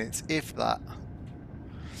 5 minutes, if that.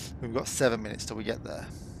 We've got 7 minutes till we get there.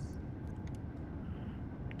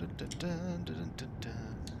 Dun, dun, dun, dun, dun, dun.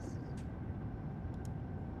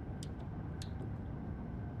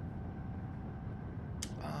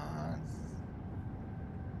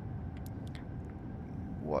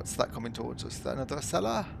 What's that coming towards us? Is that another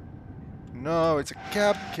Acela? No, it's a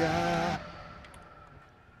cab car.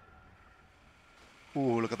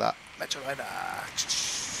 Ooh, look at that. Metro Liner.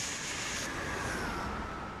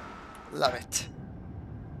 Love it.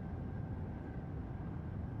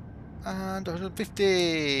 And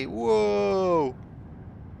 150. Whoa.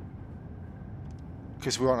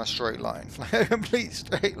 Because we're on a straight line. Like a complete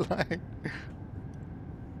straight line.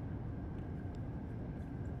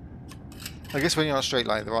 I guess when you're on a straight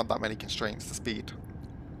line, there aren't that many constraints to speed.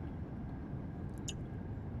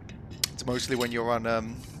 It's mostly when you're on,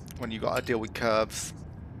 when you got to deal with curves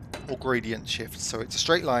or gradient shifts. So it's a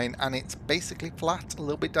straight line and it's basically flat, a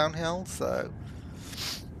little bit downhill. So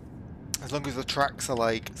as long as the tracks are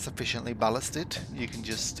like sufficiently ballasted, you can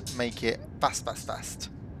just make it fast, fast, fast.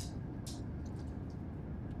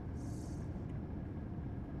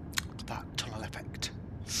 Look at that tunnel effect.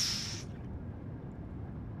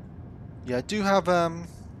 Yeah, I do have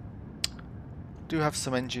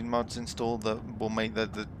some engine mods installed that will make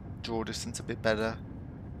the draw distance a bit better.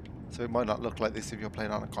 So it might not look like this if you're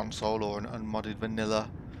playing on a console or an unmodded vanilla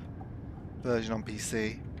version on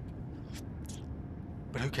PC.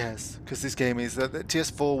 But who cares? Because this game is the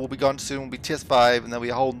TS4 will be gone soon, will be TS5, and there'll be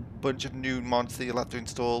a whole bunch of new mods that you'll have to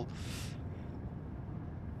install.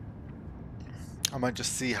 I might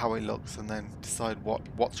just see how it looks and then decide what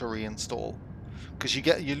to reinstall. Because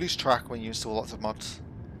you lose track when you install lots of mods.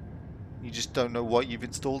 You just don't know what you've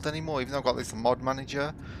installed anymore, even though I've got this mod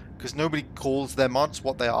manager. Because nobody calls their mods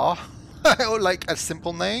what they are. Or like a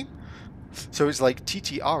simple name. So it's like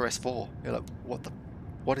TTRS4. You're like,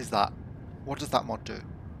 what is that? What does that mod do?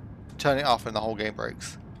 Turn it off and the whole game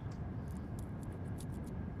breaks.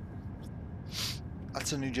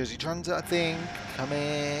 That's a New Jersey Transit, I think. Come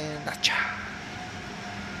in. Gotcha.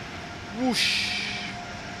 Whoosh.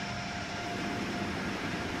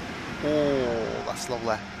 Oh, that's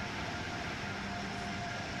lovely.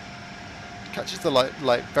 Catches the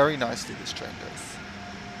light very nicely, this train does.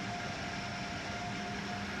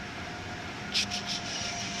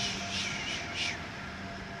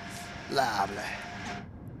 Lovely.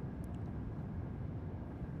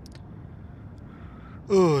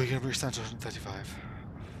 Oh, you're gonna bring us down to 135.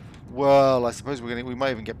 Well, I suppose we might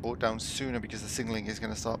even get brought down sooner because the signaling is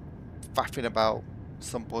gonna start faffing about at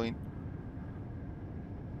some point.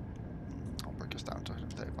 I'll bring us down to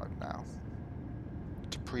 135 now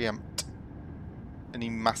to preempt any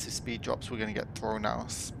massive speed drops we're gonna get thrown at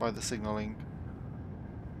us by the signaling.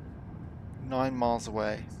 9 miles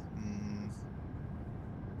away.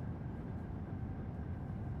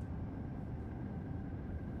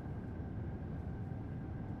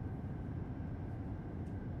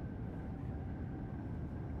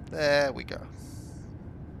 There we go.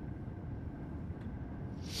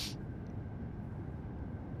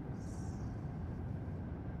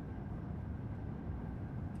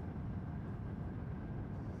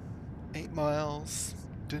 miles.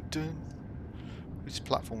 Dun dun. Which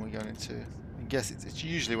platform are we going into? I guess it's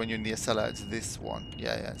usually when you're in the Acela, it's this one.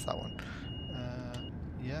 Yeah, it's that one.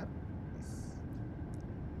 Yeah.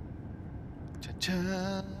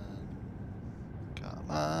 Cha-cha.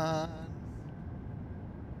 Come on.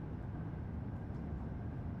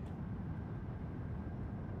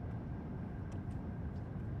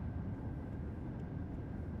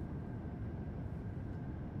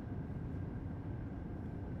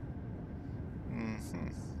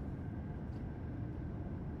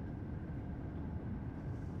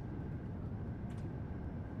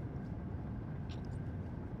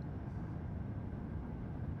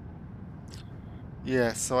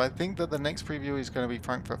 Yeah, so I think that the next preview is going to be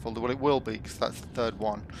Frankfurt Fulda. Well, it will be because that's the third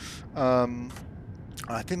one.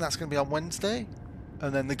 I think that's going to be on Wednesday,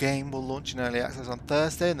 and then the game will launch in early access on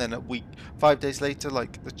Thursday, and then 5 days later,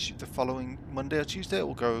 like the following Monday or Tuesday,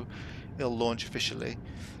 it'll launch officially.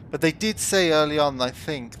 But they did say early on, I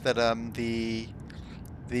think, that the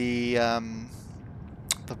the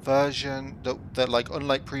version that like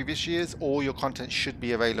unlike previous years, all your content should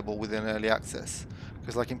be available within early access.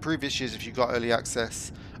 Because like in previous years, if you got early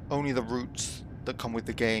access, only the routes that come with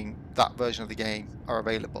the game, that version of the game, are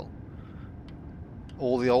available.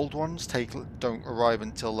 All the old ones don't arrive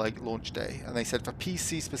until like launch day, and they said for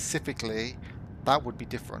PC specifically, that would be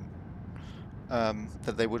different.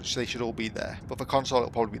 That they should all be there, but for console it'll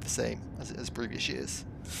probably be the same as previous years.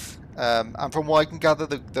 And from what I can gather,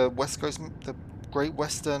 the West Coast, the Great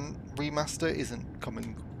Western remaster isn't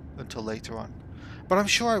coming until later on. But I'm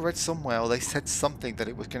sure I read somewhere, or they said something that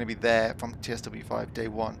it was going to be there from TSW5 day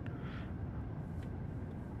one.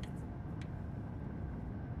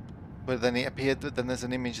 But then it appeared that then there's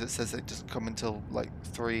an image that says it doesn't come until like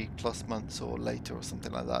 3+ months or later or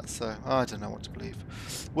something like that. So I don't know what to believe.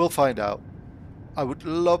 We'll find out. I would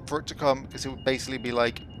love for it to come because it would basically be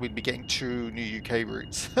like we'd be getting 2 new UK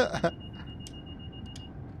routes. Yeah,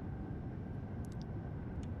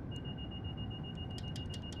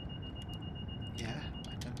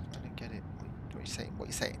 I don't get it. What are you saying? What are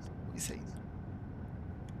you saying? What are you saying?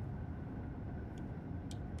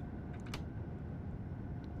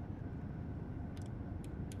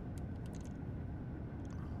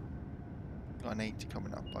 Got an 80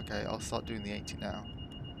 coming up. Okay, I'll start doing the 80 now.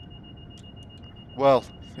 Well,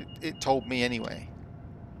 it told me anyway.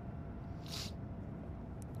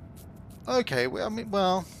 Okay, I mean,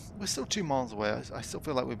 well, we're still 2 miles away. I still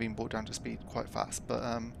feel like we're being brought down to speed quite fast, but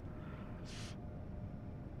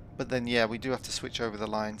then yeah, we do have to switch over the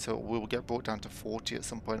line, so we'll get brought down to 40 at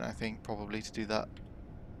some point, I think, probably to do that.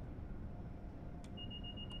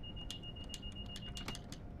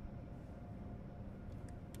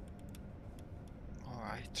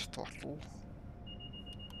 Alright, throttle.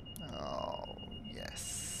 Oh,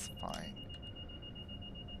 yes, fine.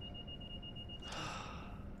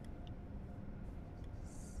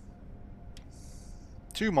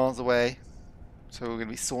 Two miles away, so we're going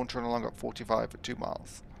to be sauntering along at 45 for 2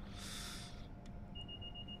 miles.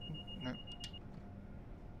 No,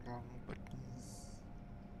 wrong button.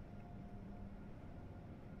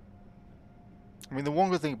 I mean, the one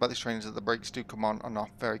good thing about this train is that the brakes do come on and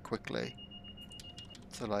off very quickly.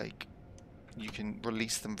 So, like, you can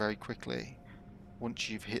release them very quickly once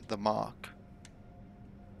you've hit the mark.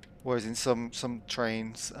 Whereas in some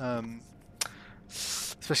trains,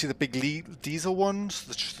 especially the big diesel ones,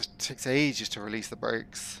 it takes ages to release the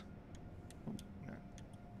brakes. No.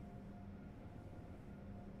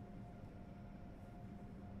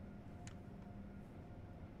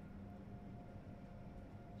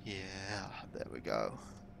 Yeah, there we go.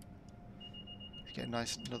 Get a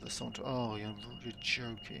nice another saunter. Oh, you're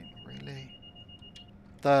joking, really?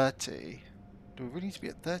 30. Do we really need to be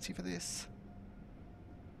at 30 for this?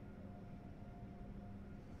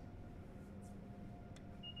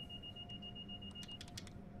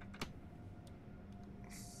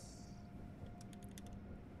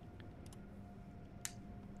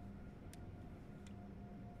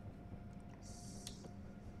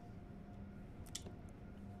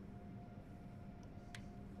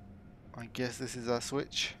 I guess this is our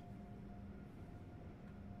switch.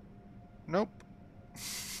 Nope.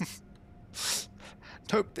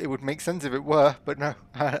 Nope, it would make sense if it were, but no,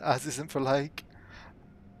 as isn't for like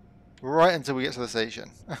right until we get to the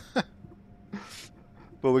station. But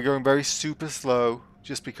we're going very super slow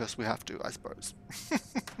just because we have to, I suppose.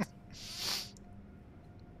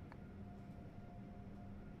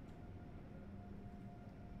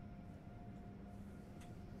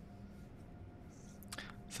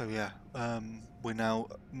 So yeah, we're now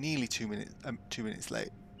nearly 2 minutes late.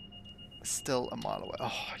 Still a mile away.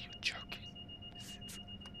 Oh, you're joking.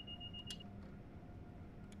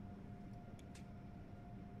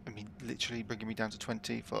 I mean, literally bringing me down to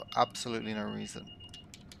 20 for absolutely no reason.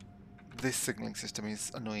 This signaling system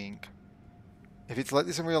is annoying. If it's like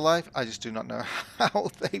this in real life, I just do not know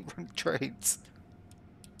how they run trains.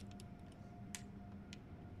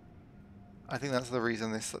 I think that's the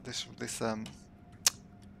reason this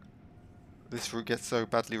route gets so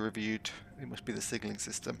badly reviewed. It must be the signaling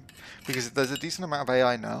system, because there's a decent amount of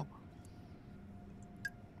AI now.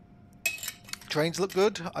 Trains look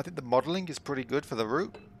good. I think the modelling is pretty good for the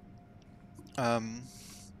route.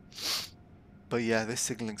 But yeah, this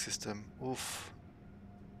signaling system, oof.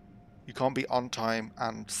 You can't be on time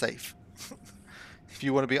and safe. If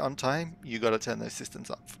you want to be on time, you got to turn those systems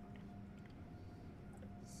off.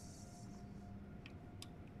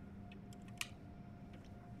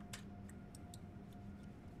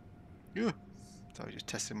 Ew. So I was just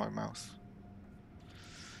testing my mouse.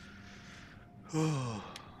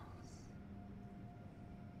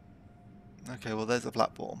 Okay, well there's the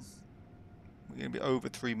platform. We're going to be over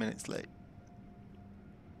 3 minutes late.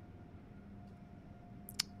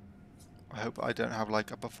 I hope I don't have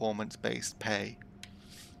like a performance-based pay,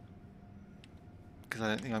 because I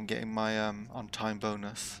don't think I'm getting my on-time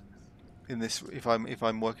bonus in this if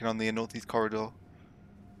I'm working on the Northeast Corridor.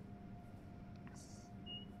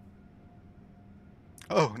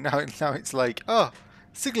 Oh, now it's like, oh,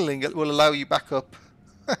 signaling will allow you back up.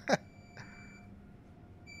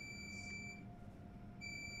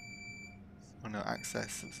 Oh no,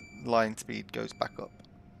 access line speed goes back up.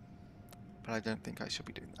 But I don't think I should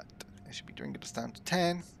be doing that. I should be doing it down to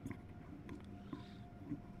 10.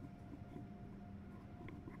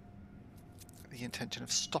 The intention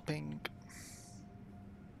of stopping.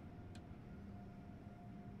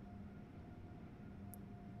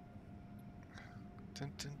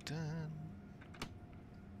 Dun, dun, dun.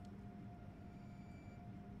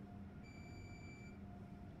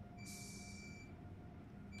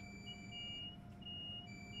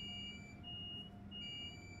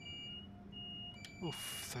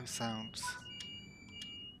 Oof, those sounds.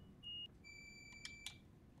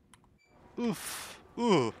 Oof.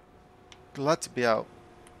 Ooh. Glad to be out.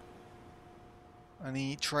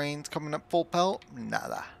 Any trains coming up full pelt?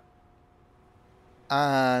 Nada.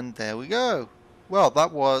 And there we go. Well,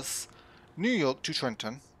 that was New York to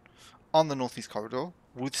Trenton on the Northeast Corridor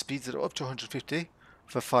with speeds that are up to 150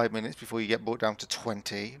 for 5 minutes before you get brought down to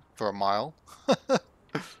 20 for a mile.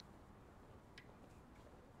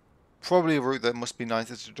 Probably a route that must be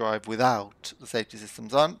nicer to drive without the safety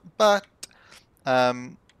systems on, but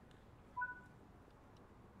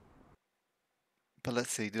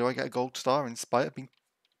let's see. Did I get a gold star in spite of being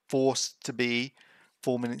forced to be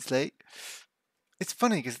 4 minutes late? It's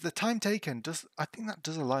funny because the time taken I think that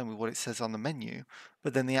does align with what it says on the menu,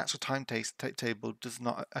 but then the actual timetable does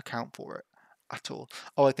not account for it at all.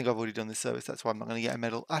 Oh, I think I've already done this service. That's why I'm not going to get a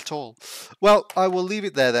medal at all. Well, I will leave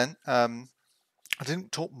it there then. I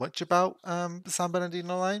didn't talk much about the San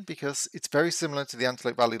Bernardino line because it's very similar to the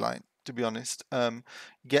Antelope Valley line, to be honest. You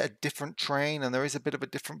get a different train and there is a bit of a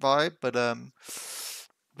different vibe, but the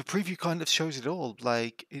preview kind of shows it all.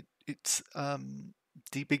 Like it's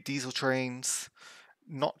big diesel trains,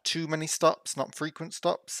 not too many stops, not frequent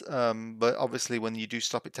stops, but obviously when you do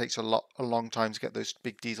stop, it takes a long time to get those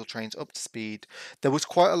big diesel trains up to speed. There was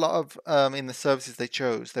quite a lot of in the services they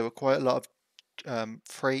chose. There were quite a lot of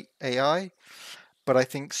freight AI. But I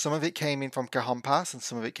think some of it came in from Cajon Pass and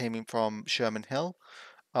some of it came in from Sherman Hill.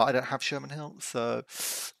 I don't have Sherman Hill, so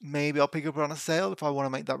maybe I'll pick up on a sale if I want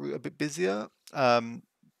to make that route a bit busier. I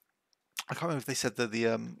can't remember if they said that the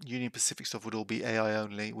Union Pacific stuff would all be AI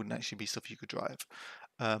only. It wouldn't actually be stuff you could drive.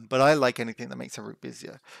 But I like anything that makes a route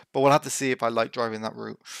busier. But we'll have to see if I like driving that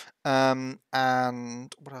route. And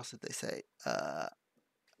what else did they say?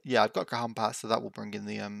 Yeah, I've got Cajon Pass, so that will bring in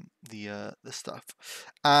the stuff.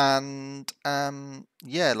 And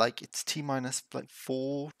yeah, like it's T minus like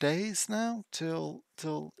 4 days now till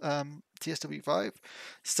TSW5.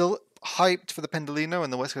 Still hyped for the Pendolino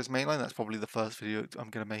and the West Coast Main Line. That's probably the first video I'm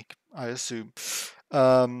gonna make, I assume.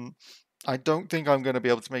 I don't think I'm going to be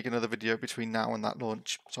able to make another video between now and that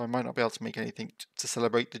launch, so I might not be able to make anything to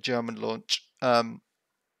celebrate the German launch.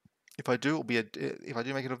 If I do, if I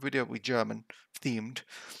do make another video, it'll be German themed.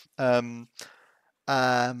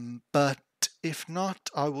 But if not,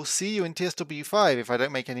 I will see you in TSW5 if I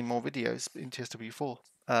don't make any more videos in TSW4.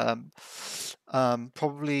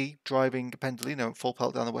 Probably driving Pendolino full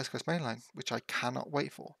pelt down the West Coast Main Line, which I cannot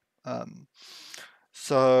wait for.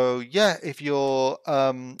 So yeah, if you're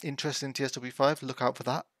interested in TSW5, look out for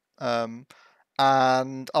that.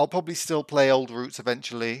 And I'll probably still play old routes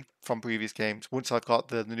eventually from previous games once I've got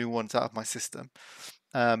the new ones out of my system.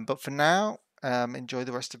 But for now, enjoy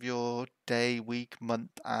the rest of your day, week,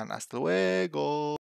 month, and hasta luego.